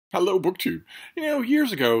Hello, BookTube.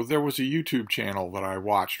 Years ago, there was a YouTube channel that I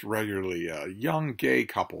watched regularly, a young gay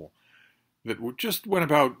couple that just went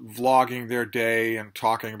about vlogging their day and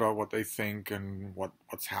talking about what they think and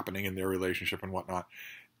what's happening in their relationship and whatnot.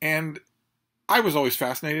 And I was always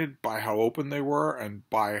fascinated by how open they were and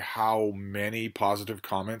by how many positive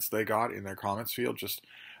comments they got in their comments field. Just,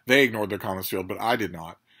 they ignored their comments field, but I did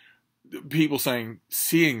not. People saying,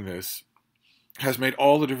 seeing this has made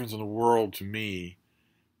all the difference in the world to me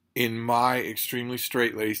in my extremely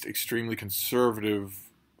straight-laced, extremely conservative,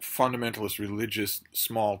 fundamentalist, religious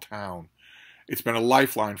small town. It's been a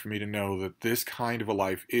lifeline for me to know that this kind of a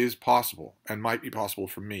life is possible and might be possible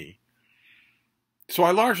for me. So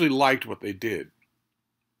I largely liked what they did.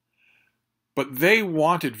 But they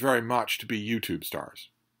wanted very much to be YouTube stars.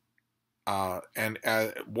 And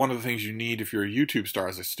one of the things you need if you're a YouTube star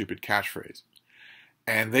is a stupid catchphrase.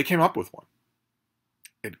 And they came up with one.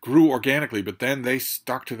 It grew organically, but then they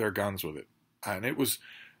stuck to their guns with it. And it was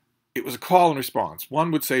a call and response.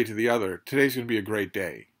 One would say to the other, today's going to be a great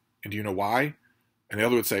day. And do you know why? And the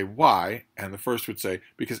other would say, why? And the first would say,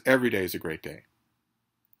 because every day is a great day.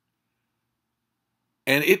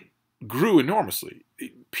 And it grew enormously.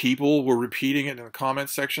 People were repeating it in the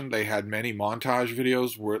comments section. They had many montage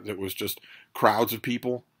videos where that was just crowds of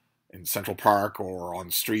people in Central Park or on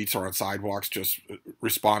streets or on sidewalks just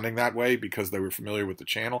responding that way because they were familiar with the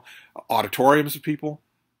channel. Auditoriums of people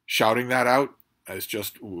shouting that out as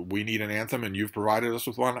just, we need an anthem and you've provided us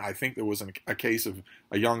with one. I think there was a case of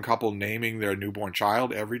a young couple naming their newborn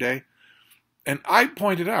child every day. And I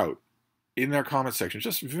pointed out in their comment section,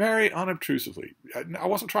 just very unobtrusively, I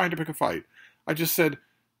wasn't trying to pick a fight. I just said,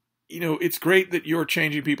 it's great that you're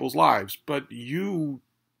changing people's lives, but you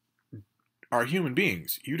are human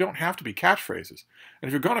beings. You don't have to be catchphrases. And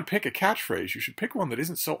if you're going to pick a catchphrase, you should pick one that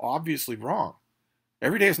isn't so obviously wrong.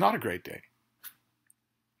 Every day is not a great day.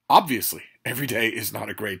 Obviously, every day is not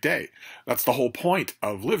a great day. That's the whole point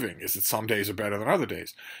of living, is that some days are better than other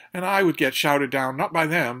days. And I would get shouted down, not by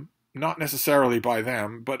them, not necessarily by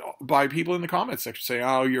them, but by people in the comments section saying,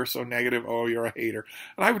 oh, you're so negative, oh, you're a hater.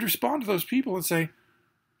 And I would respond to those people and say,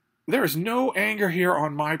 there is no anger here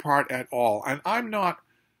on my part at all. And I'm not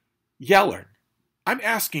yelling. I'm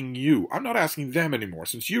asking you. I'm not asking them anymore.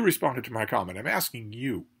 Since you responded to my comment, I'm asking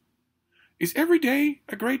you. Is every day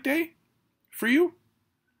a great day for you?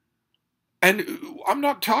 And I'm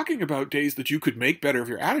not talking about days that you could make better if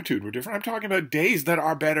your attitude were different. I'm talking about days that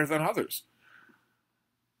are better than others.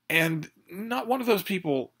 And not one of those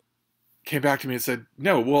people came back to me and said,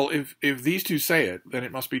 no, well, if these two say it, then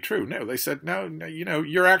it must be true. No, they said, no,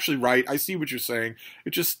 you're actually right. I see what you're saying. It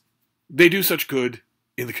just, they do such good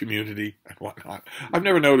in the community and whatnot. I've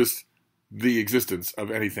never noticed the existence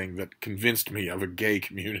of anything that convinced me of a gay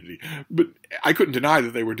community, but I couldn't deny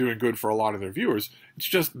that they were doing good for a lot of their viewers. It's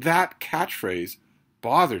just that catchphrase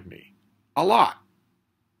bothered me a lot.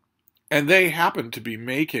 And they happened to be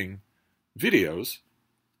making videos.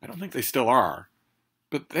 I don't think they still are,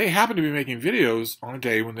 but they happened to be making videos on a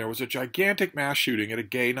day when there was a gigantic mass shooting at a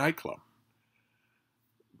gay nightclub.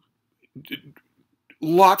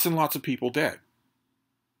 Lots and lots of people dead.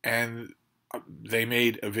 And they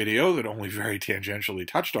made a video that only very tangentially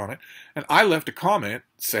touched on it, and I left a comment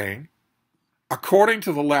saying, according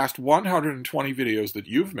to the last 120 videos that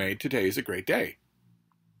you've made, today is a great day.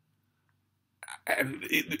 And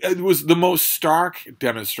it was the most stark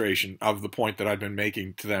demonstration of the point that I'd been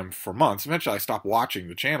making to them for months. Eventually I stopped watching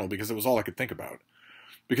the channel because it was all I could think about.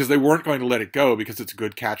 Because they weren't going to let it go because it's a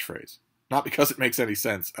good catchphrase. Not because it makes any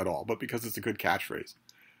sense at all, but because it's a good catchphrase.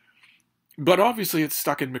 But obviously it's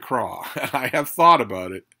stuck in McCraw, and I have thought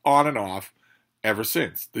about it on and off ever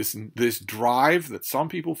since. This drive that some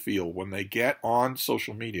people feel when they get on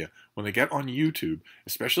social media, when they get on YouTube,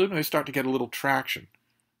 especially when they start to get a little traction,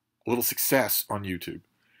 a little success on YouTube.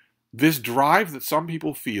 This drive that some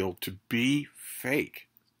people feel to be fake,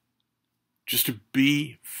 just to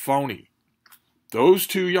be phony. Those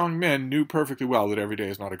two young men knew perfectly well that every day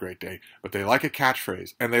is not a great day, but they like a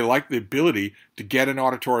catchphrase, and they like the ability to get an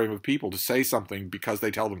auditorium of people to say something because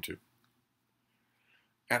they tell them to.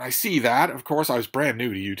 And I see that. Of course, I was brand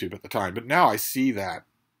new to YouTube at the time, but now I see that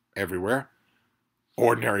everywhere.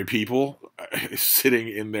 Ordinary people sitting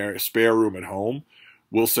in their spare room at home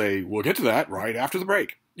will say, we'll get to that right after the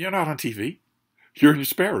break. You're not on TV. You're in your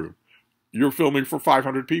spare room. You're filming for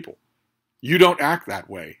 500 people. You don't act that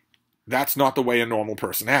way. That's not the way a normal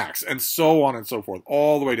person acts, and so on and so forth,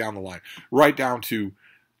 all the way down the line, right down to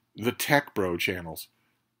the tech bro channels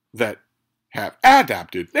that have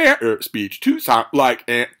adapted their speech to sound like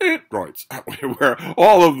androids, where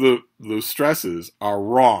all of the stresses are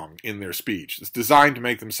wrong in their speech. It's designed to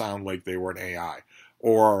make them sound like they were an AI.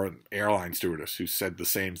 or an airline stewardess who said the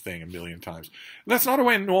same thing a million times. And that's not a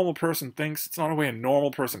way a normal person thinks. It's not a way a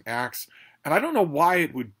normal person acts. And I don't know why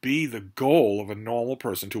it would be the goal of a normal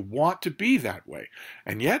person to want to be that way.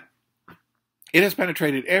 And yet, it has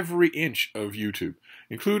penetrated every inch of YouTube,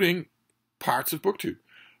 including parts of BookTube,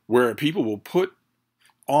 where people will put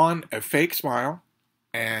on a fake smile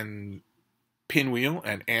and pinwheel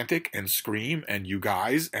and antic and scream and you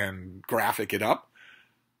guys and graphic it up.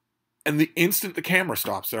 And the instant the camera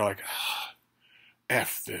stops, they're like, oh,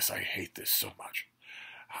 F this, I hate this so much.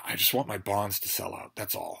 I just want my bonds to sell out,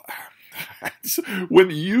 that's all. When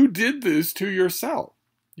you did this to yourself,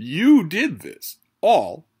 you did this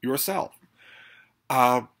all yourself.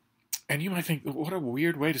 And you might think, what a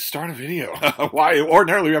weird way to start a video. Why?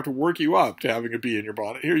 Ordinarily, we have to work you up to having a bee in your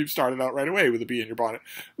bonnet. Here you've started out right away with a bee in your bonnet.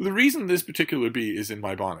 The reason this particular bee is in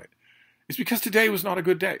my bonnet is because today was not a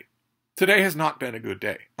good day. Today has not been a good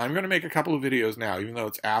day. I'm going to make a couple of videos now, even though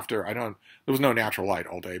it's after, there was no natural light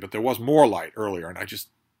all day, but there was more light earlier, and I'm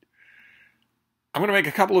going to make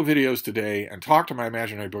a couple of videos today and talk to my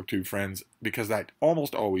imaginary BookTube friends because that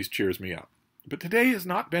almost always cheers me up. But today has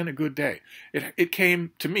not been a good day. It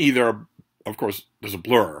came to me, of course, there's a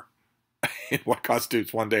blur in what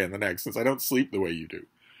constitutes one day and the next, since I don't sleep the way you do.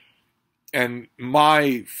 And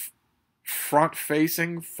my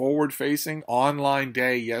front-facing, forward-facing, online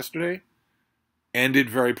day yesterday ended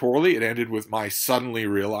very poorly. It ended with my suddenly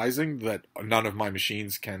realizing that none of my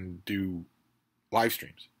machines can do live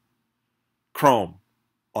streams. Chrome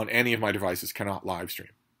on any of my devices cannot live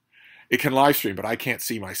stream. It can live stream, but I can't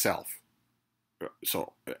see myself.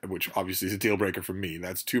 So, which obviously is a deal breaker for me.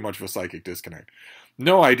 That's too much of a psychic disconnect.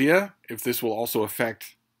 No idea if this will also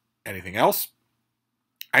affect anything else.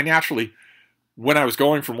 I naturally, when I was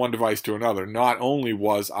going from one device to another, not only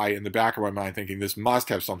was I in the back of my mind thinking this must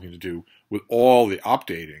have something to do with all the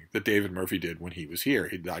updating that David Murphy did when he was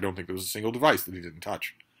here. I don't think there was a single device that he didn't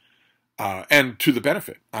touch. And to the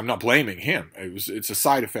benefit. I'm not blaming him. It's a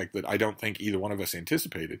side effect that I don't think either one of us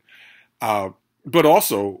anticipated. But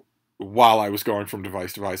also, while I was going from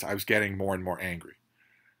device to device, I was getting more and more angry,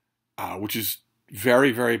 which is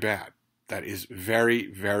very, very bad. That is very,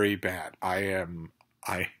 very bad. I am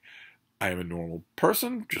a normal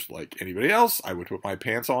person, just like anybody else. I would put my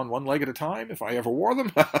pants on one leg at a time if I ever wore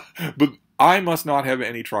them. But I must not have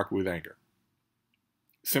any truck with anger.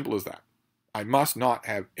 Simple as that. I must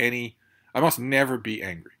never be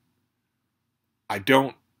angry. I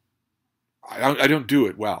don't do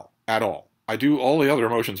it well at all. I do all the other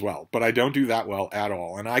emotions well, but I don't do that well at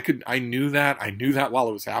all. And I knew that while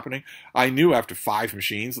it was happening. I knew after 5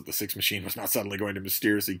 machines that the 6th machine was not suddenly going to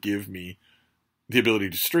mysteriously give me the ability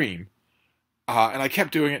to stream. And I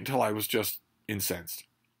kept doing it until I was just incensed.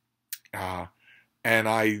 And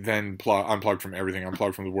I then unplugged from everything,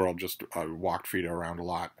 unplugged from the world, just walked Frida around a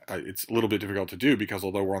lot. It's a little bit difficult to do because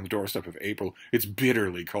although we're on the doorstep of April, it's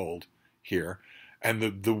bitterly cold here.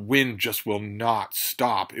 And the wind just will not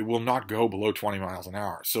stop. It will not go below 20 miles an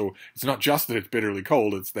hour. So it's not just that it's bitterly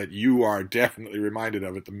cold, it's that you are definitely reminded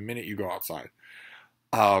of it the minute you go outside.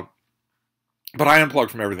 But I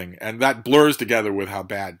unplugged from everything, and that blurs together with how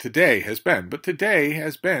bad today has been. But today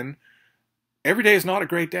has been, every day is not a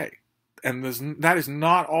great day. And that is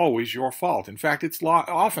not always your fault. In fact, it's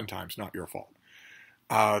oftentimes not your fault.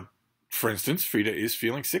 For instance, Frida is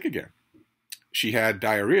feeling sick again. She had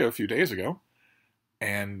diarrhea a few days ago.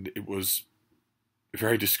 And it was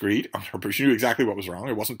very discreet on her part. She knew exactly what was wrong.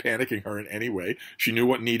 It wasn't panicking her in any way. She knew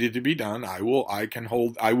what needed to be done. I will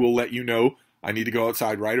let you know I need to go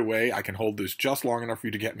outside right away. I can hold this just long enough for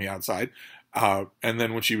you to get me outside. And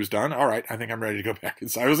then when she was done, all right, I think I'm ready to go back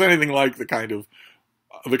inside. It was anything like the kind of,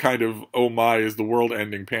 oh my, is the world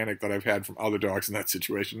ending panic that I've had from other dogs in that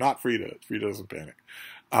situation. Not Frida. Frida doesn't panic.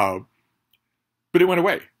 But it went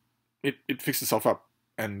away. It fixed itself up.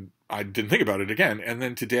 And I didn't think about it again. And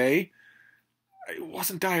then today, it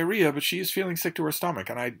wasn't diarrhea, but she is feeling sick to her stomach.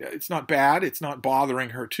 And it's not bad. It's not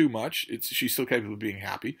bothering her too much. She's still capable of being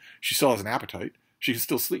happy. She still has an appetite. She can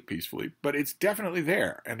still sleep peacefully. But it's definitely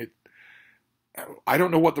there. And I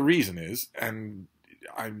don't know what the reason is. And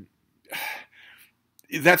I'm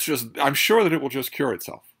sure that it will just cure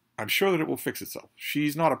itself. I'm sure that it will fix itself.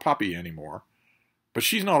 She's not a puppy anymore. But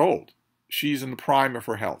she's not old. She's in the prime of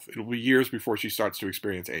her health. It'll be years before she starts to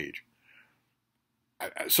experience age.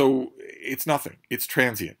 So it's nothing. It's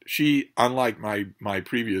transient. She, unlike one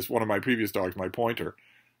of my previous dogs, my pointer,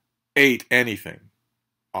 ate anything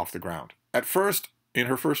off the ground. At first, in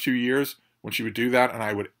her first 2 years, when she would do that, and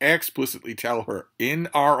I would explicitly tell her in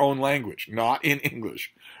our own language, not in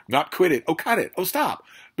English, not quit it, oh cut it, oh stop,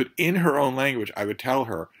 but in her own language, I would tell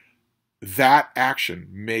her, that action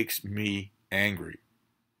makes me angry.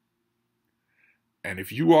 And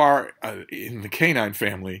if you are in the canine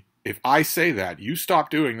family, if I say that, you stop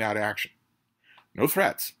doing that action. No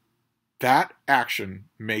threats. That action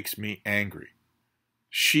makes me angry.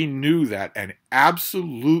 She knew that and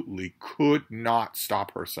absolutely could not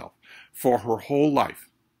stop herself for her whole life.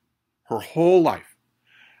 Her whole life.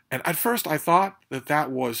 And at first I thought that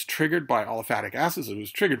that was triggered by aliphatic acids. It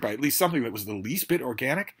was triggered by at least something that was the least bit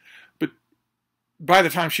organic. But by the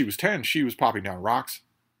time she was 10, she was popping down rocks,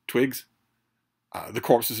 twigs, the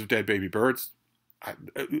corpses of dead baby birds.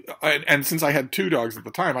 And since I had 2 dogs at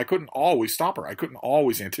the time, I couldn't always stop her. I couldn't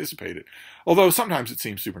always anticipate it. Although sometimes it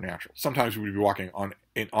seemed supernatural. Sometimes we would be walking on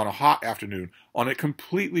a hot afternoon on a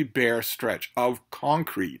completely bare stretch of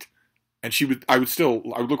concrete. And I would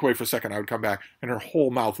look away for a second, I would come back, and her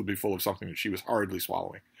whole mouth would be full of something that she was hurriedly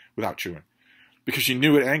swallowing without chewing. Because she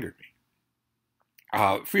knew it angered me.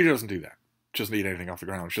 Frida doesn't do that. She doesn't eat anything off the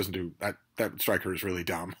ground. She doesn't do that. That would strike her as really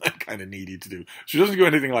dumb, kind of needy to do. She doesn't do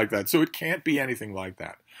anything like that, so it can't be anything like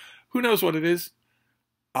that. Who knows what it is?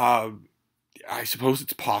 I suppose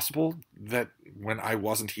it's possible that when I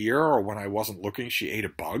wasn't here or when I wasn't looking, she ate a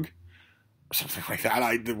bug or something like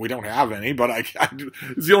that. We don't have any, but it's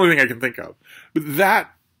the only thing I can think of. But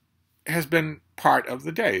that has been part of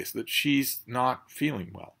the day, is that she's not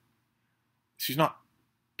feeling well. She's not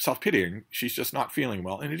self-pitying. She's just not feeling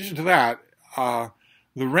well. In addition to that,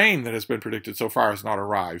 the rain that has been predicted so far has not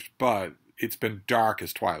arrived, but it's been dark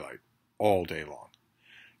as twilight all day long.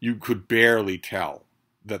 You could barely tell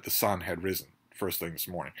that the sun had risen first thing this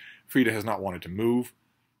morning. Frida has not wanted to move.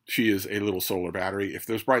 She is a little solar battery. If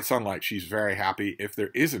there's bright sunlight, she's very happy. If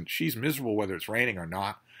there isn't, she's miserable whether it's raining or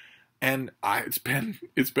not. And it's been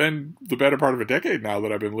the better part of a decade now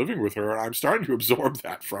that I've been living with her, and I'm starting to absorb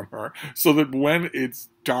that from her, so that when it's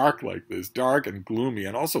dark like this, dark and gloomy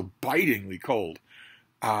and also bitingly cold,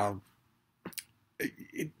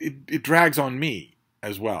 it drags on me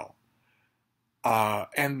as well.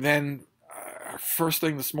 And then first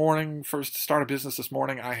thing this morning, first start of business this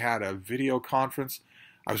morning, I had a video conference.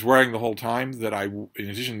 I was worrying the whole time that in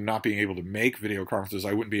addition to not being able to make video conferences,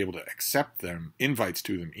 I wouldn't be able to accept them, invites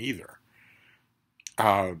to them either.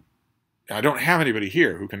 I don't have anybody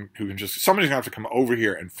here who can just, somebody's going to have to come over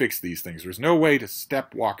here and fix these things. There's no way to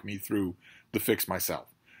step walk me through the fix myself.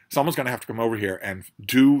 Someone's going to have to come over here and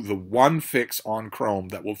do the one fix on Chrome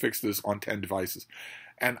that will fix this on 10 devices.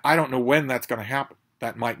 And I don't know when that's going to happen.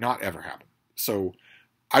 That might not ever happen. So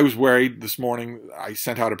I was worried this morning. I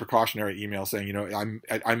sent out a precautionary email saying,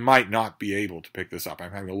 I might not be able to pick this up.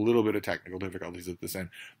 I'm having a little bit of technical difficulties at this end,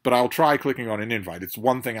 but I'll try clicking on an invite. It's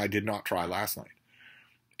one thing I did not try last night.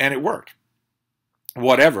 And it worked.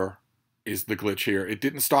 Whatever is the glitch here, it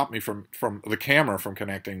didn't stop me from the camera from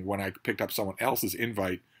connecting when I picked up someone else's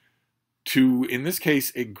invite to, in this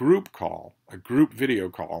case, a group call, a group video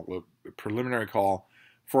call, a preliminary call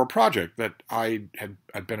for a project that I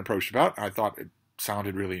had been approached about. I thought it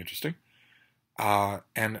sounded really interesting.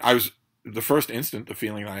 And the first instant, the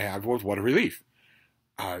feeling I had was, what a relief.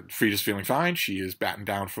 Frida's feeling fine. She is battened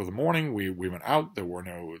down for the morning. We went out. There were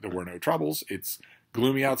no troubles. It's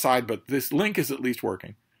gloomy outside, but this link is at least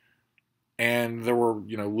working. And there were,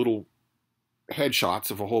 little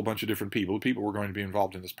headshots of a whole bunch of different people. People were going to be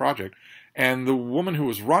involved in this project. And the woman who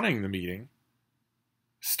was running the meeting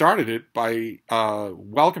started it by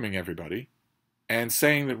welcoming everybody and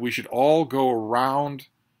saying that we should all go around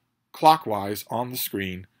clockwise on the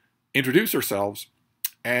screen, introduce ourselves,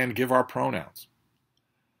 and give our pronouns.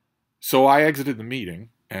 So I exited the meeting,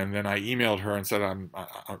 and then I emailed her and said, I'm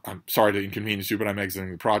sorry to inconvenience you, but I'm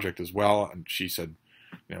exiting the project as well. And she said,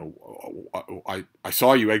 I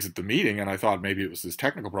saw you exit the meeting, and I thought maybe it was this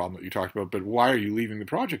technical problem that you talked about, but why are you leaving the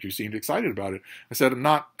project? You seemed excited about it. I said, I'm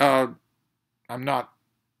not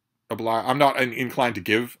inclined to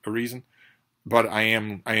give a reason, but I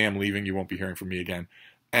am leaving. You won't be hearing from me again.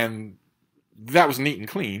 And that was neat and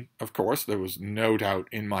clean, of course. There was no doubt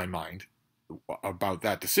in my mind about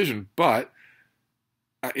that decision, but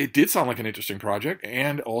it did sound like an interesting project,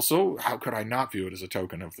 and also, how could I not view it as a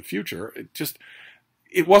token of the future?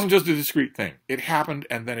 It wasn't just a discrete thing. It happened,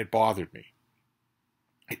 and then it bothered me.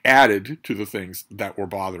 It added to the things that were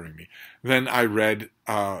bothering me. Then I read,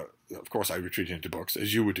 of course I retreated into books,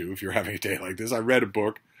 as you would do if you're having a day like this. I read a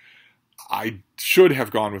book. I should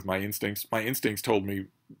have gone with my instincts. My instincts told me,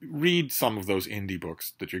 read some of those indie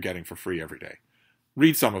books that you're getting for free every day.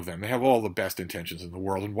 Read some of them. They have all the best intentions in the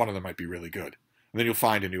world, and one of them might be really good. And then you'll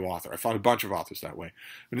find a new author. I found a bunch of authors that way.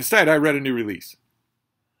 But instead, I read a new release.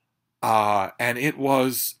 And it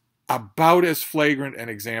was about as flagrant an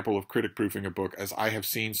example of critic-proofing a book as I have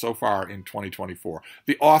seen so far in 2024.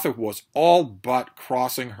 The author was all but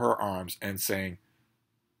crossing her arms and saying,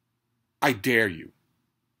 I dare you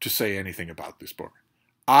to say anything about this book.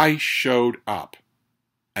 I showed up.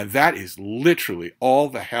 And that is literally all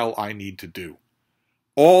the hell I need to do.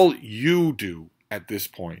 All you do at this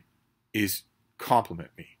point is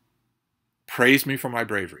compliment me. Praise me for my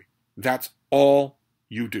bravery. That's all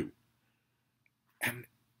you do. And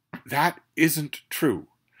that isn't true.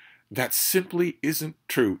 That simply isn't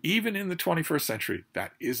true. Even in the 21st century,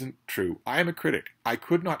 that isn't true. I am a critic. I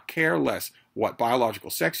could not care less what biological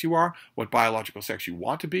sex you are, what biological sex you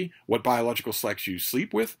want to be, what biological sex you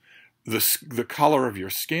sleep with, the color of your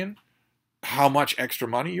skin, how much extra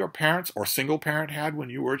money your parents or single parent had when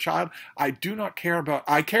you were a child. I do not care about,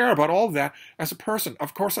 I care about all of that as a person.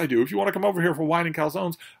 Of course I do. If you want to come over here for wine and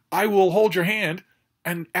calzones, I will hold your hand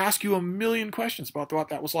and ask you a million questions about what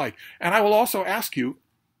that was like. And I will also ask you,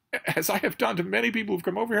 as I have done to many people who've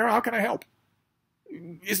come over here, how can I help?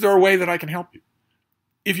 Is there a way that I can help you?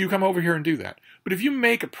 If you come over here and do that. But if you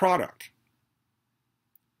make a product,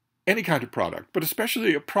 any kind of product, but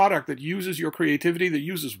especially a product that uses your creativity, that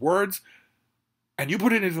uses words, and you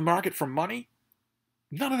put it into the market for money,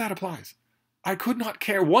 none of that applies. I could not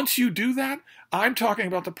care. Once you do that, I'm talking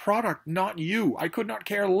about the product, not you. I could not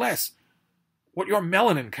care less what your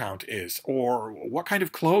melanin count is, or what kind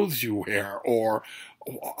of clothes you wear, or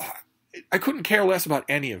I couldn't care less about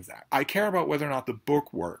any of that. I care about whether or not the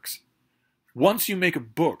book works. Once you make a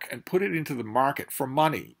book and put it into the market for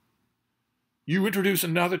money, you introduce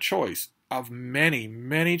another choice of many,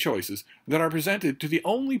 many choices that are presented to the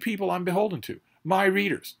only people I'm beholden to, my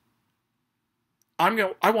readers. I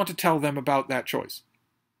want to tell them about that choice.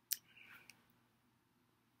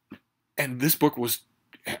 And this book was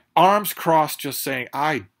arms crossed, just saying,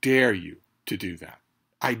 I dare you to do that.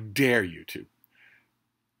 I dare you to.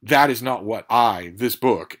 That is not what this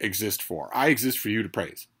book, exist for. I exist for you to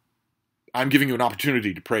praise. I'm giving you an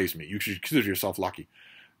opportunity to praise me. You should consider yourself lucky.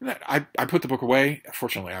 I put the book away.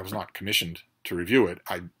 Fortunately, I was not commissioned to review it.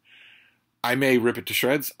 I may rip it to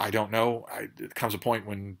shreds. I don't know. There comes a point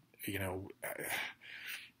when,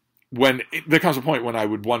 there comes a point when I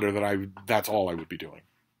would wonder that that's all I would be doing.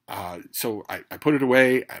 So I put it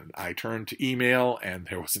away, and I turned to email, and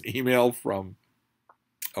there was an email from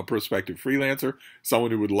a prospective freelancer,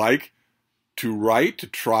 someone who would like to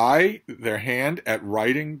try their hand at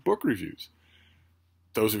writing book reviews.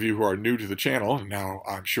 Those of you who are new to the channel, and now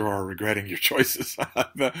I'm sure are regretting your choices.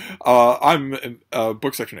 I'm a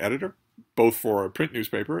book section editor, both for a print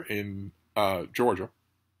newspaper in Georgia,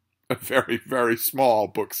 a very, very small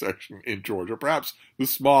book section in Georgia, perhaps the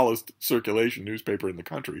smallest circulation newspaper in the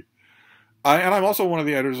country. And I'm also one of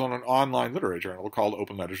the editors on an online literary journal called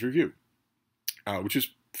Open Letters Review, which is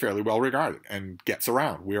fairly well regarded and gets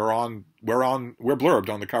around. We're blurbed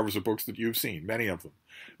on the covers of books that you've seen, many of them,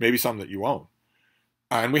 maybe some that you own.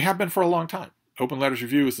 And we have been for a long time. Open Letters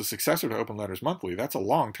Review is the successor to Open Letters Monthly. That's a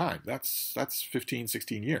long time. That's 15,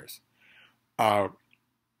 16 years. And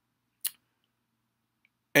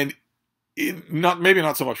maybe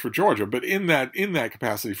not so much for Georgia, but in that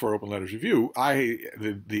capacity for Open Letters Review,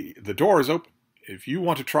 the door is open. If you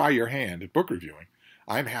want to try your hand at book reviewing,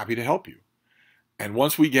 I'm happy to help you. And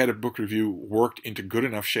once we get a book review worked into good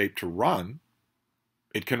enough shape to run,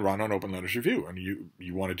 it can run on Open Letters Review. And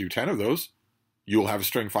you want to do 10 of those, you'll have a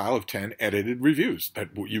string file of 10 edited reviews that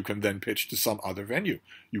you can then pitch to some other venue.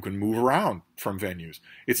 You can move around from venues.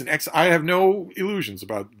 I have no illusions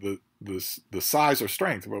about the size or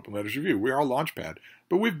strength of Open Letters Review. We are a launchpad,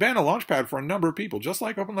 but we've been a launchpad for a number of people, just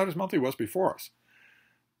like Open Letters Monthly was before us.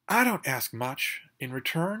 I don't ask much in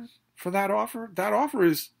return for that offer. That offer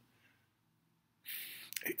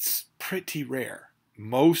it's pretty rare.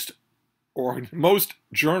 Most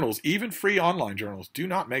journals, even free online journals, do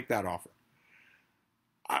not make that offer.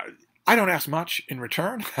 I don't ask much in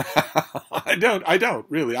return. I don't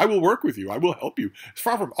really. I will work with you. I will help you. As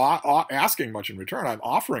far from asking much in return, I'm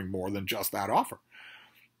offering more than just that offer.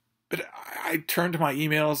 But I turned to my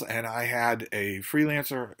emails, and I had a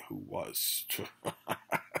freelancer who was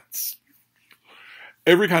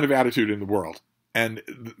every kind of attitude in the world. And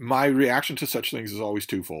my reaction to such things is always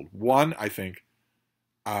twofold. One, I think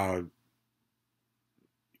part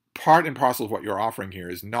and parcel of what you're offering here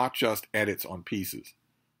is not just edits on pieces.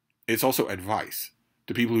 It's also advice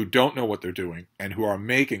to people who don't know what they're doing and who are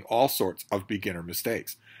making all sorts of beginner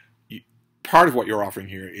mistakes. Part of what you're offering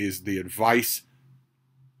here is the advice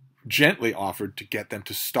gently offered to get them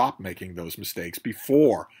to stop making those mistakes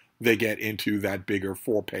before they get into that bigger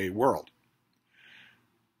for-pay world.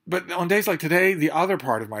 But on days like today, the other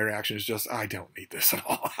part of my reaction is just, I don't need this at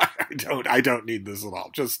all. I don't need this at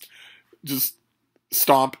all. Just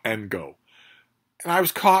stomp and go. And I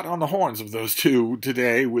was caught on the horns of those two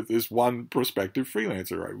today with this one prospective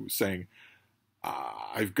freelancer. I was saying,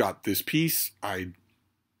 I've got this piece. I'd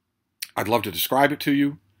love to describe it to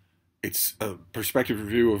you. It's a perspective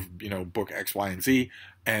review of, book X, Y, and Z.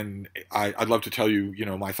 And I'd love to tell you,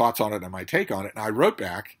 my thoughts on it and my take on it. And I wrote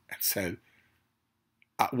back and said,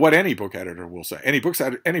 what any book editor will say. Any book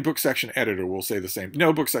section editor will say the same.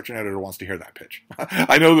 No book section editor wants to hear that pitch.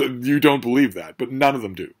 I know that you don't believe that, but none of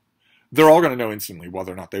them do. They're all going to know instantly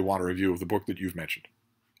whether or not they want a review of the book that you've mentioned.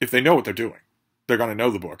 If they know what they're doing, they're going to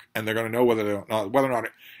know the book, and they're going to know whether or not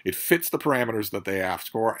it fits the parameters that they asked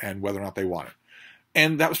for and whether or not they want it.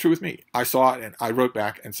 And that was true with me. I saw it, and I wrote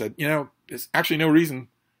back and said, there's actually no reason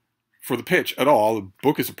for the pitch at all. The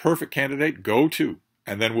book is a perfect candidate. Go to.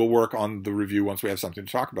 And then we'll work on the review once we have something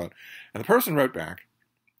to talk about. And the person wrote back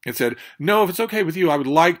and said, no, if it's okay with you, I would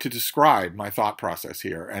like to describe my thought process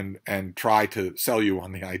here and try to sell you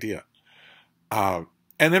on the idea. And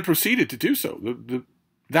then proceeded to do so.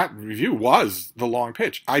 That review was the long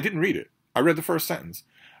pitch. I didn't read it. I read the first sentence.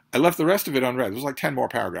 I left the rest of it unread. There was like 10 more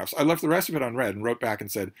paragraphs. I left the rest of it unread and wrote back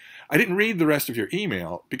and said, I didn't read the rest of your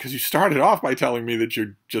email because you started off by telling me that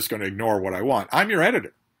you're just going to ignore what I want. I'm your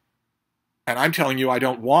editor. And I'm telling you I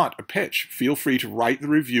don't want a pitch. Feel free to write the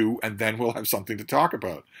review and then we'll have something to talk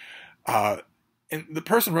about. And the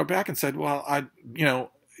person wrote back and said, well,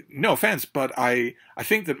 no offense, but I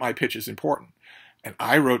think that my pitch is important. And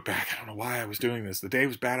I wrote back, I don't know why I was doing this. The day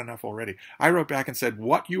was bad enough already. I wrote back and said,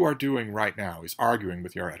 what you are doing right now is arguing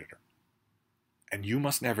with your editor. And you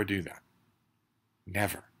must never do that.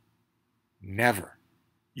 Never. Never.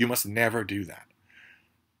 You must never do that.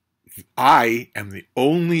 I am the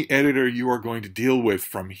only editor you are going to deal with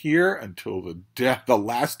from here until the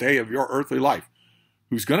last day of your earthly life,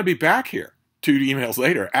 who's going to be back here 2 emails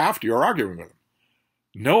later after you're arguing with him.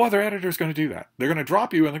 No other editor is going to do that. They're going to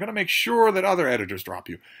drop you, and they're going to make sure that other editors drop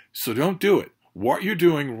you. So don't do it. What you're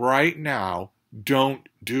doing right now, don't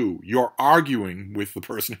do. You're arguing with the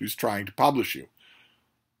person who's trying to publish you.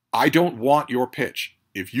 I don't want your pitch.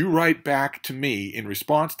 If you write back to me in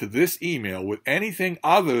response to this email with anything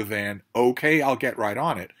other than, okay, I'll get right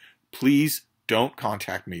on it, please don't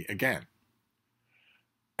contact me again.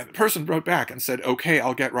 And the person wrote back and said, okay,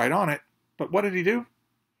 I'll get right on it. But what did he do?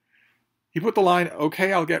 He put the line,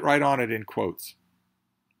 okay, I'll get right on it, in quotes.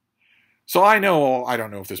 So I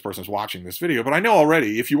don't know if this person's watching this video, but I know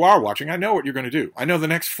already, if you are watching, I know what you're going to do. I know the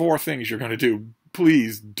next 4 things you're going to do.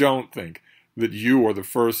 Please don't think that you are the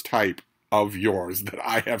first type of yours that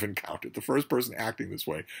I have encountered, the first person acting this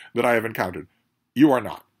way that I have encountered. You are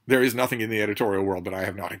not. There is nothing in the editorial world that I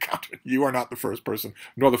have not encountered. You are not the first person,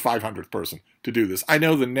 nor the 500th person to do this. I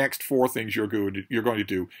know the next 4 things you're going to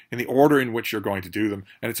do in the order in which you're going to do them,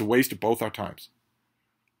 and it's a waste of both our times.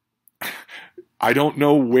 I don't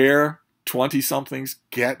know where 20-somethings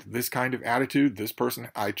get this kind of attitude. This person,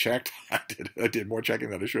 I checked. I did more checking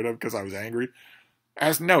than I should have because I was angry.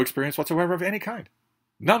 Has no experience whatsoever of any kind.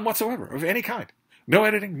 None whatsoever of any kind. No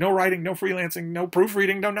editing, no writing, no freelancing, no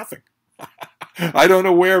proofreading, no nothing. I don't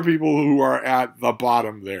know where people who are at the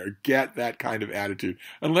bottom there get that kind of attitude.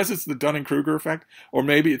 Unless it's the Dunning-Kruger effect, or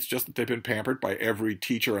maybe it's just that they've been pampered by every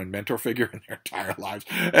teacher and mentor figure in their entire lives.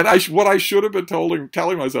 And what I should have been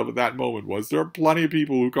telling myself at that moment was there are plenty of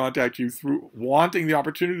people who contact you through wanting the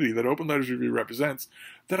opportunity that Open Letters Review represents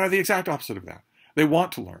that are the exact opposite of that. They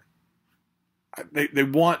want to learn. They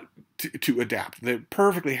want to adapt. They're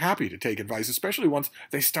perfectly happy to take advice, especially once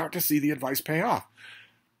they start to see the advice pay off.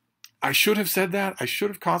 I should have said that. I should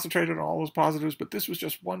have concentrated on all those positives, but this was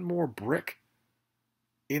just one more brick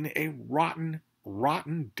in a rotten,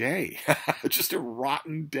 rotten day. Just a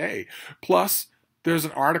rotten day. Plus, there's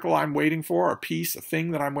an article I'm waiting for, a piece, a thing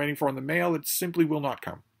that I'm waiting for in the mail that simply will not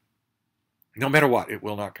come. No matter what, it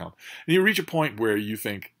will not come. And you reach a point where you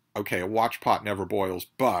think, okay, a watch pot never boils,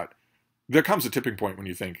 but there comes a tipping point when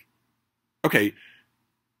you think, okay,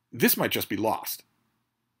 this might just be lost.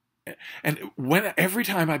 And every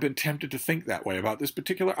time I've been tempted to think that way about this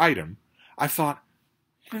particular item, I thought,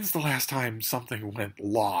 when's the last time something went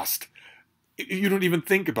lost? You don't even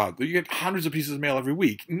think about it. You get hundreds of pieces of mail every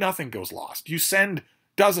week. Nothing goes lost. You send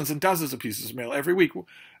dozens and dozens of pieces of mail every week.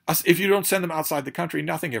 If you don't send them outside the country,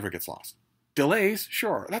 nothing ever gets lost. Delays,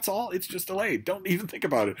 sure. That's all. It's just delayed. Don't even think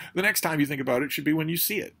about it. The next time you think about it should be when you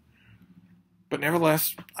see it. But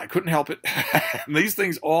nevertheless, I couldn't help it. And these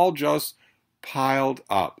things all just piled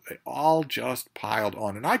up. They all just piled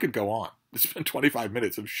on. And I could go on. It's been 25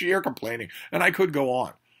 minutes of sheer complaining. And I could go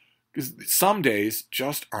on. Because some days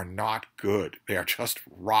just are not good. They are just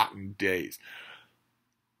rotten days.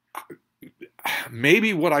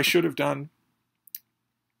 Maybe what I should have done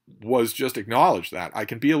was just acknowledge that. I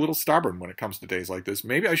can be a little stubborn when it comes to days like this.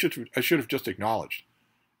 Maybe I should have just acknowledged.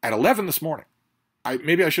 At 11 this morning,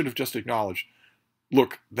 maybe I should have just acknowledged,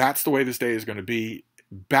 look, that's the way this day is going to be.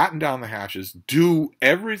 Batten down the hatches. Do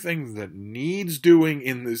everything that needs doing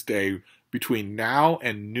in this day between now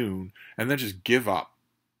and noon, and then just give up.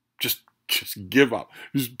 Just give up.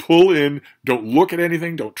 Just pull in. Don't look at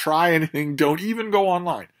anything. Don't try anything. Don't even go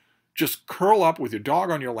online. Just curl up with your dog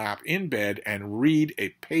on your lap in bed and read a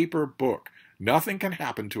paper book. Nothing can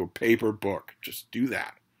happen to a paper book. Just do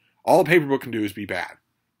that. All a paper book can do is be bad.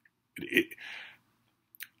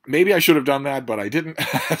 Maybe I should have done that, but I didn't.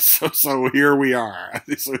 So here we are.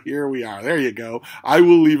 So here we are. There you go. I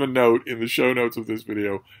will leave a note in the show notes of this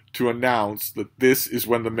video to announce that this is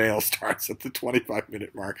when the mail starts at the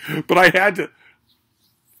 25-minute mark. But I had to...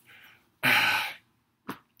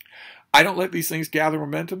 I don't let these things gather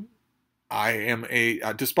momentum. I am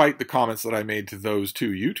despite the comments that I made to those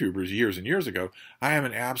two YouTubers years and years ago, I am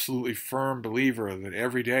an absolutely firm believer that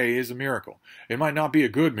every day is a miracle. It might not be a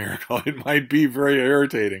good miracle. It might be very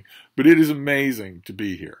irritating, but it is amazing to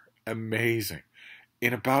be here. Amazing.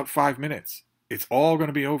 In about 5 minutes, it's all going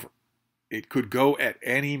to be over. It could go at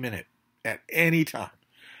any minute, at any time.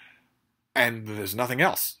 And there's nothing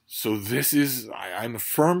else. So this is, I'm a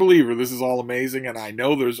firm believer this is all amazing, and I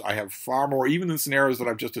know I have far more, even in scenarios that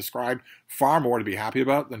I've just described, far more to be happy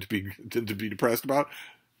about than to be depressed about.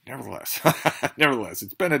 Nevertheless,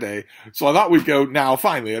 it's been a day. So I thought we'd go now,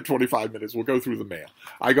 finally, at 25 minutes, we'll go through the mail.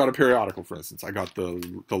 I got a periodical, for instance. I got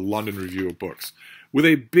the London Review of Books with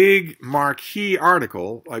a big marquee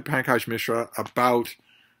article, like Pankaj Mishra, about...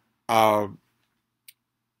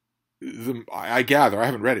 I gather, I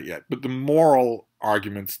haven't read it yet, but the moral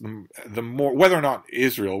arguments, the more whether or not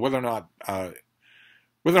Israel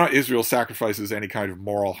sacrifices any kind of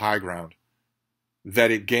moral high ground that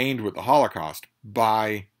it gained with the Holocaust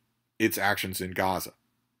by its actions in Gaza,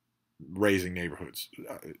 razing neighborhoods,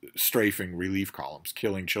 strafing relief columns,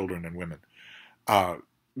 killing children and women. We're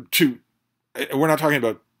not talking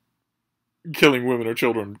about killing women or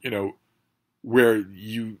children, where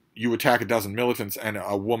you attack a dozen militants and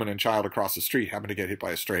a woman and child across the street happen to get hit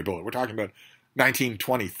by a stray bullet. We're talking about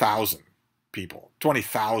 20,000 people,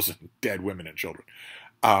 20,000 dead women and children.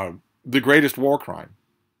 The greatest war crime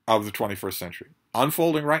of the 21st century,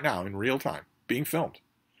 unfolding right now in real time, being filmed,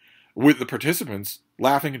 with the participants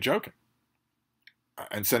laughing and joking,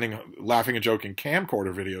 and sending laughing and joking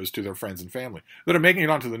camcorder videos to their friends and family that are making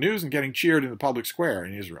it onto the news and getting cheered in the public square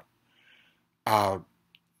in Israel.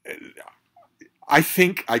 I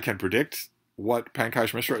think I can predict what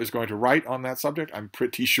Pankaj Mishra is going to write on that subject. I'm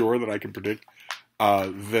pretty sure that I can predict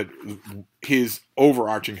that his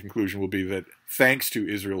overarching conclusion will be that thanks to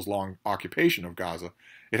Israel's long occupation of Gaza,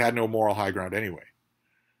 it had no moral high ground anyway.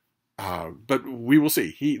 But we will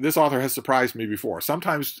see. This author has surprised me before,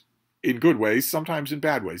 sometimes in good ways, sometimes in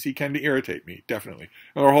bad ways. He can irritate me, definitely.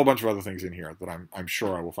 And there are a whole bunch of other things in here that I'm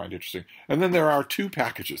sure I will find interesting. And then there are 2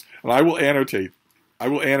 packages, and I will annotate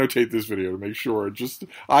this video to make sure.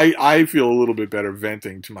 I feel a little bit better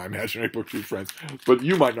venting to my imaginary BookTube friends, but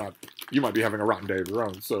you might not. You might be having a rotten day of your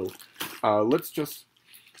own. So let's just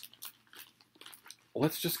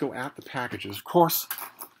go at the packages. Of course,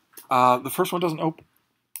 the first one doesn't open.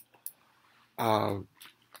 I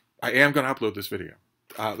am going to upload this video.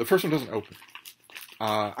 The first one doesn't open.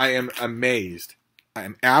 I am amazed. I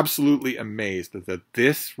am absolutely amazed that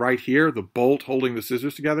this right here, the bolt holding the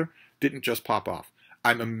scissors together, didn't just pop off.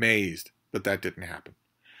 I'm amazed that didn't happen.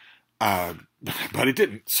 But it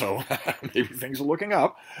didn't, so maybe things are looking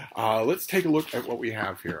up. Let's take a look at what we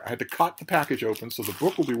have here. I had to cut the package open, so the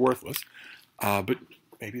book will be worthless. But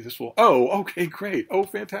maybe this will... Oh, okay, great. Oh,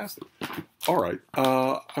 fantastic. All right.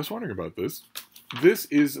 I was wondering about this. This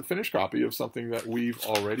is a finished copy of something that we've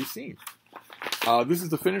already seen. This is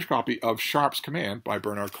the finished copy of Sharpe's Command by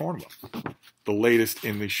Bernard Cornwell, the latest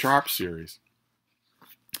in the Sharpe series.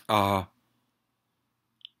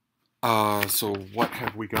 So what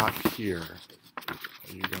have we got here? Are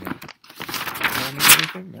you going to tell me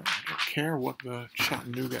anything? No, I don't care what the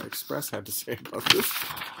Chattanooga Express had to say about this.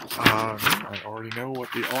 I already know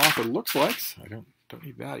what the author looks like. So I don't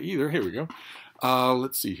need that either. Here we go.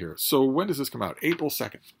 Let's see here. So when does this come out? April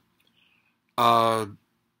 2nd.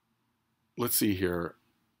 Let's see here.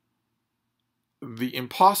 The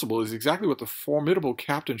impossible is exactly what the formidable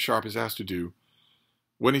Captain Sharpe is asked to do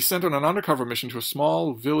when he's sent on an undercover mission to a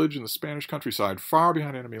small village in the Spanish countryside, far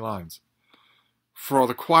behind enemy lines. For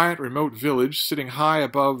the quiet, remote village, sitting high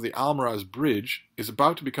above the Almaraz Bridge, is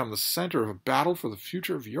about to become the center of a battle for the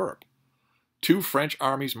future of Europe. 2 French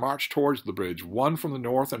armies march towards the bridge, one from the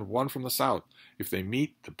north and one from the south. If they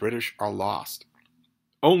meet, the British are lost.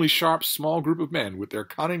 Only Sharp's small group of men, with their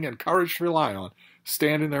cunning and courage to rely on,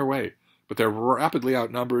 stand in their way. But they're rapidly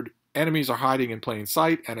outnumbered, enemies are hiding in plain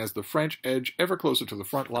sight, and as the French edge ever closer to the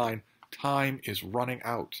front line, time is running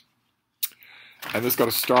out. And this got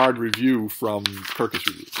a starred review from Kirkus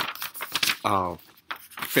Reviews.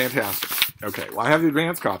 Fantastic. Okay, well, I have the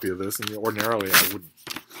advanced copy of this, and ordinarily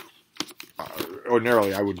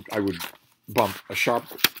I would bump a Sharp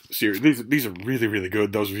series. These are really, really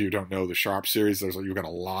good. Those of you who don't know the Sharp series, you've got a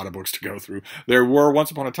lot of books to go through. There were, once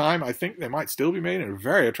upon a time, I think they might still be made in a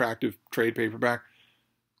very attractive trade paperback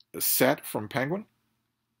set from Penguin.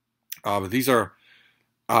 But these are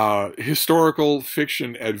historical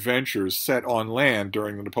fiction adventures set on land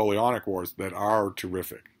during the Napoleonic Wars that are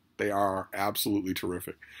terrific. They are absolutely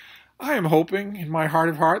terrific. I am hoping, in my heart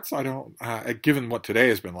of hearts, given what today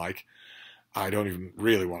has been like, I don't even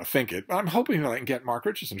really want to think it, but I'm hoping that I can get Mark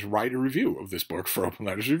Richardson to write a review of this book for Open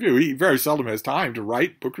Letters Review. He very seldom has time to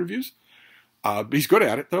write book reviews. He's good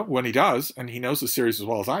at it, though, when he does, and he knows the series as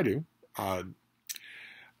well as I do. I'm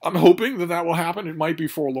hoping that will happen. It might be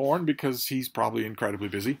forlorn because he's probably incredibly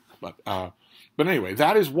busy. But anyway,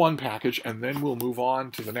 that is one package, and then we'll move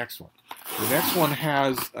on to the next one. The next one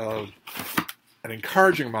has an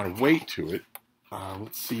encouraging amount of weight to it.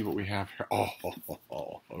 Let's see what we have here. Oh,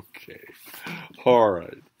 okay. All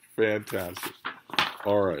right. Fantastic.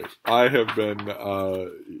 All right. I have been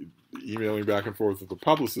emailing back and forth with the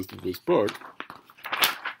publicist of this book.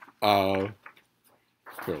 No,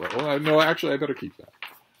 actually, I better keep that.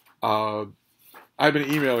 I've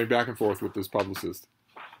been emailing back and forth with this publicist.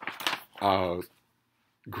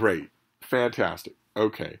 Great. Fantastic.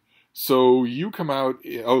 Okay. So you come out,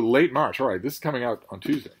 late March. All right. This is coming out on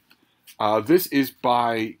Tuesday. This is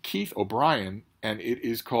by Keith O'Brien, and it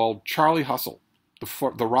is called Charlie Hustle,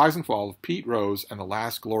 The Rise and Fall of Pete Rose and the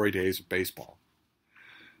Last Glory Days of Baseball.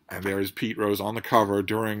 And there is Pete Rose on the cover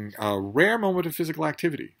during a rare moment of physical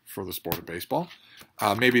activity for the sport of baseball.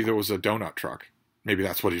 Maybe there was a donut truck. Maybe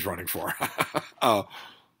that's what he's running for.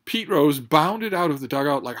 Pete Rose bounded out of the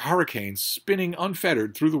dugout like a hurricane, spinning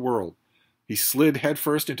unfettered through the world. He slid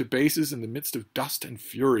headfirst into bases in the midst of dust and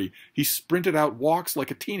fury. He sprinted out walks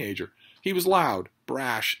like a teenager. He was loud,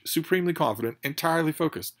 brash, supremely confident, entirely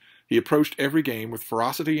focused. He approached every game with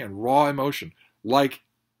ferocity and raw emotion,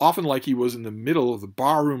 often like he was in the middle of the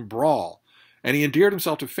barroom brawl, and he endeared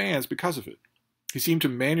himself to fans because of it. He seemed to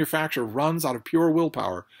manufacture runs out of pure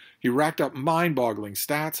willpower. He racked up mind-boggling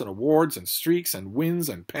stats and awards and streaks and wins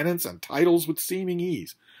and pennants and titles with seeming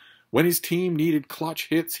ease. When his team needed clutch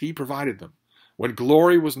hits, he provided them. When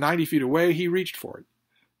glory was 90 feet away, he reached for it.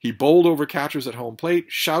 He bowled over catchers at home plate,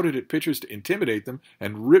 shouted at pitchers to intimidate them,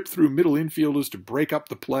 and ripped through middle infielders to break up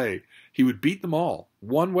the play. He would beat them all,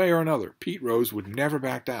 one way or another. Pete Rose would never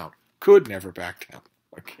back down. Could never back down.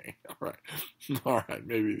 Okay, all right. All right,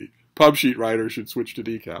 maybe the pub sheet writer should switch to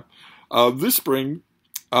decaf. This spring,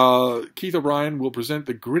 Keith O'Brien will present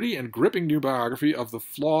the gritty and gripping new biography of the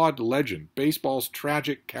flawed legend, baseball's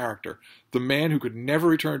tragic character, the man who could never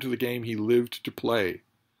return to the game he lived to play.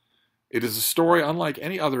 It is a story unlike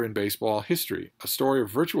any other in baseball history, a story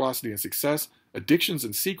of virtuosity and success, addictions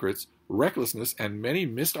and secrets, recklessness, and many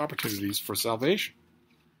missed opportunities for salvation.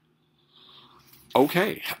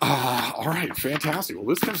 Okay, all right, fantastic. Well,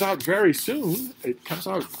 this comes out very soon. It comes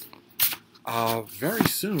out very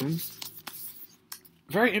soon.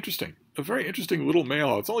 Very interesting. A very interesting little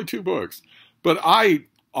mail. It's only 2 books. But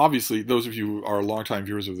obviously, those of you who are longtime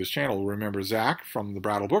viewers of this channel will remember Zach from the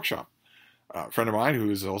Brattle Bookshop. A friend of mine who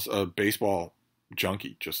is also a baseball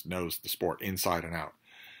junkie, just knows the sport inside and out.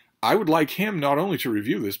 I would like him not only to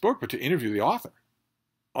review this book, but to interview the author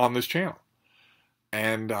on this channel.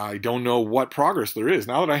 And I don't know what progress there is.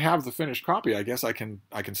 Now that I have the finished copy, I guess I can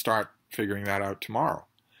start figuring that out tomorrow.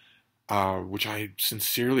 Which I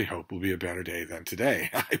sincerely hope will be a better day than today.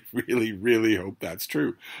 I really, really hope that's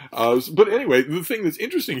true. But anyway, the thing that's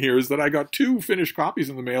interesting here is that I got 2 finished copies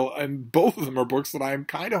in the mail, and both of them are books that I'm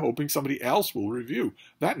kind of hoping somebody else will review.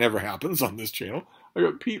 That never happens on this channel. I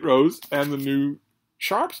got Pete Rose and the new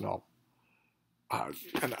Sharps novel.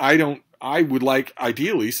 And I would like,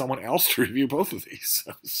 ideally, someone else to review both of these.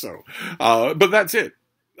 But that's it.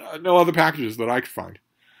 No other packages that I could find.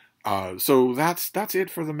 So that's it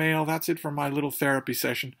for the mail. That's it for my little therapy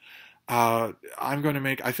session. I'm going to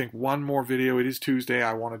make, I think, one more video. It is Tuesday.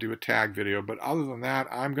 I want to do a tag video. But other than that,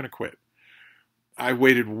 I'm going to quit. I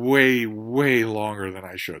waited way, way longer than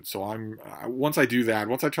I should. So once I do that,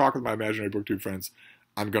 once I talk with my imaginary booktube friends,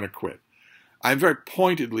 I'm going to quit. I'm very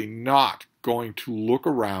pointedly not going to look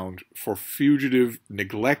around for fugitive,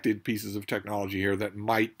 neglected pieces of technology here that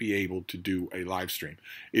might be able to do a live stream.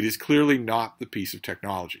 It is clearly not the piece of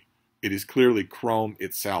technology. It is clearly Chrome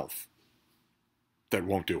itself that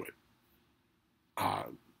won't do it.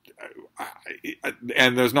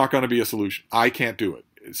 And there's not going to be a solution. I can't do it.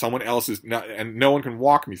 Someone else is not, and no one can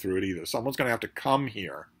walk me through it either. Someone's going to have to come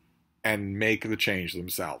here and make the change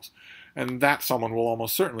themselves. And that someone will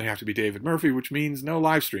almost certainly have to be David Murphy, which means no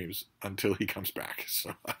live streams until he comes back.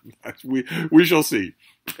 So we shall see.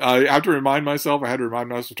 I have to remind myself, I had to remind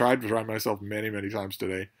myself, tried to remind myself many, many times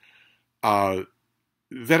today, that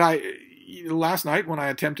last night when I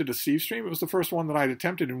attempted a Steve stream, it was the first one that I'd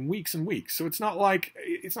attempted in weeks and weeks. So it's not like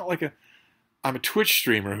I'm a Twitch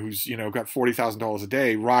streamer who's, got $40,000 a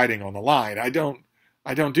day riding on the line. I don't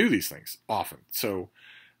do these things often. So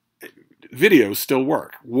videos still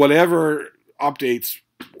work. Whatever updates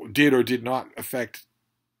did or did not affect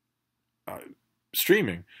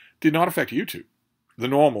streaming did not affect YouTube, the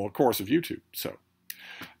normal course of YouTube. So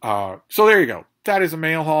there you go. That is a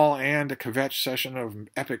mail haul and a kvetch session of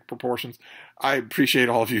epic proportions. I appreciate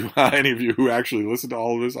all of you, any of you who actually listen to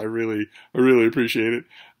all of this. I really appreciate it.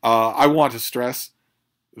 I want to stress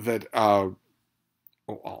that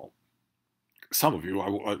some of you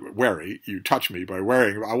are wary. You touch me by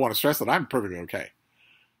wearing. I want to stress that I'm perfectly okay.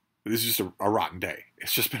 This is just a rotten day.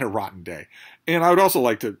 It's just been a rotten day. And I would also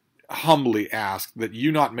like to humbly ask that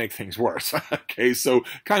you not make things worse. Okay, so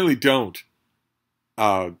kindly don't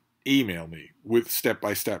email me with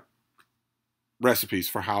step-by-step recipes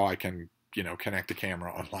for how I can, connect a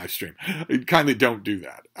camera on live stream. Kindly don't do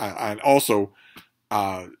that. And also,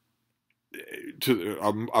 to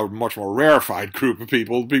a much more rarefied group of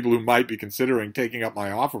people who might be considering taking up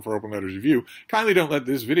my offer for Open Letters Review, kindly don't let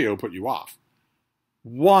this video put you off.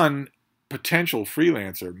 One potential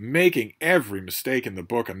freelancer making every mistake in the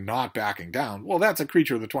book and not backing down, well, that's a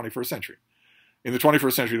creature of the 21st century. In the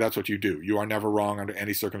 21st century, that's what you do. You are never wrong under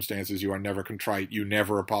any circumstances. You are never contrite. You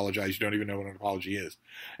never apologize. You don't even know what an apology is.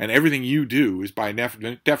 And everything you do is by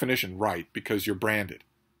definition right because you're branded.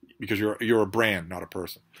 Because you're a brand, not a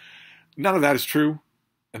person. None of that is true.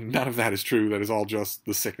 And none of that is true. That is all just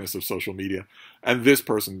the sickness of social media. And this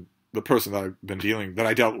person, the person that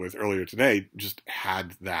I dealt with earlier today, just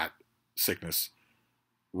had that sickness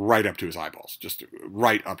right up to his eyeballs. Just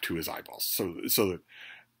right up to his eyeballs. So that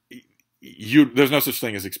there's no such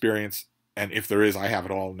thing as experience, and if there is, I have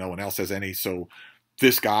it all. No one else has any. So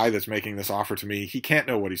this guy that's making this offer to me, he can't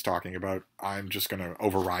know what he's talking about. I'm just going to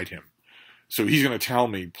override him. So he's going to tell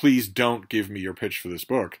me, please don't give me your pitch for this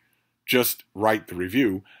book. Just write the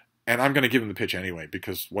review. And I'm going to give him the pitch anyway,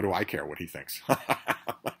 because what do I care what he thinks?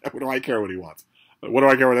 What do I care what he wants? What do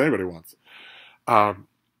I care what anybody wants?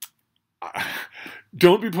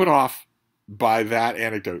 Don't be put off by that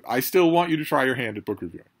anecdote. I still want you to try your hand at book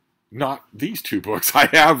reviewing. Not these two books. I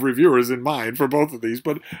have reviewers in mind for both of these,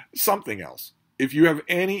 but something else. If you have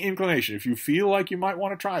any inclination, if you feel like you might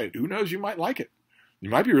want to try it, who knows, you might like it. You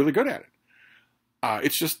might be really good at it.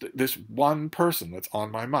 It's just this one person that's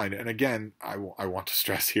on my mind. And again, I want to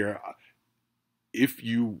stress here,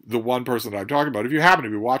 the one person that I'm talking about, if you happen to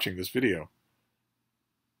be watching this video,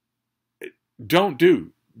 don't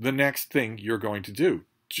do the next thing you're going to do.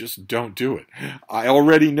 Just don't do it. I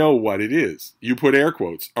already know what it is. You put air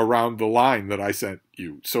quotes around the line that I sent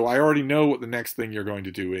you. So I already know what the next thing you're going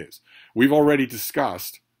to do is. We've already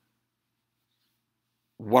discussed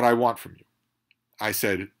what I want from you. I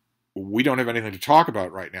said, we don't have anything to talk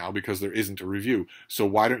about right now because there isn't a review. So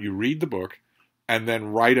why don't you read the book and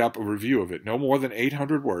then write up a review of it, no more than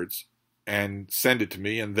 800 words, and send it to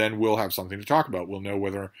me, and then we'll have something to talk about. We'll know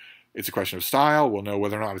whether it's a question of style. We'll know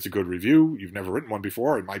whether or not it's a good review. You've never written one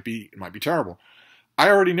before. It might be terrible. I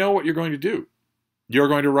already know what you're going to do. You're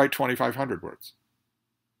going to write 2,500 words.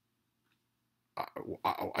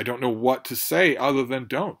 I don't know what to say other than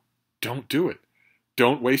don't. Don't do it.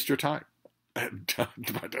 Don't waste your time.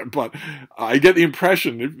 But I get the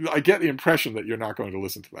impression that you're not going to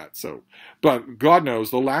listen to that. So, but God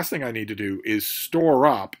knows the last thing I need to do is store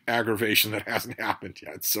up aggravation that hasn't happened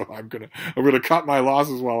yet. So I'm gonna cut my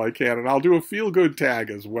losses while I can, and I'll do a feel good tag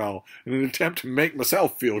as well in an attempt to make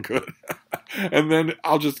myself feel good. And then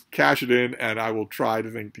I'll just cash it in, and I will try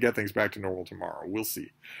to get things back to normal tomorrow. We'll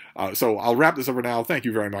see. So I'll wrap this up for now. Thank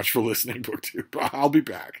you very much for listening, BookTube. I'll be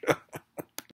back.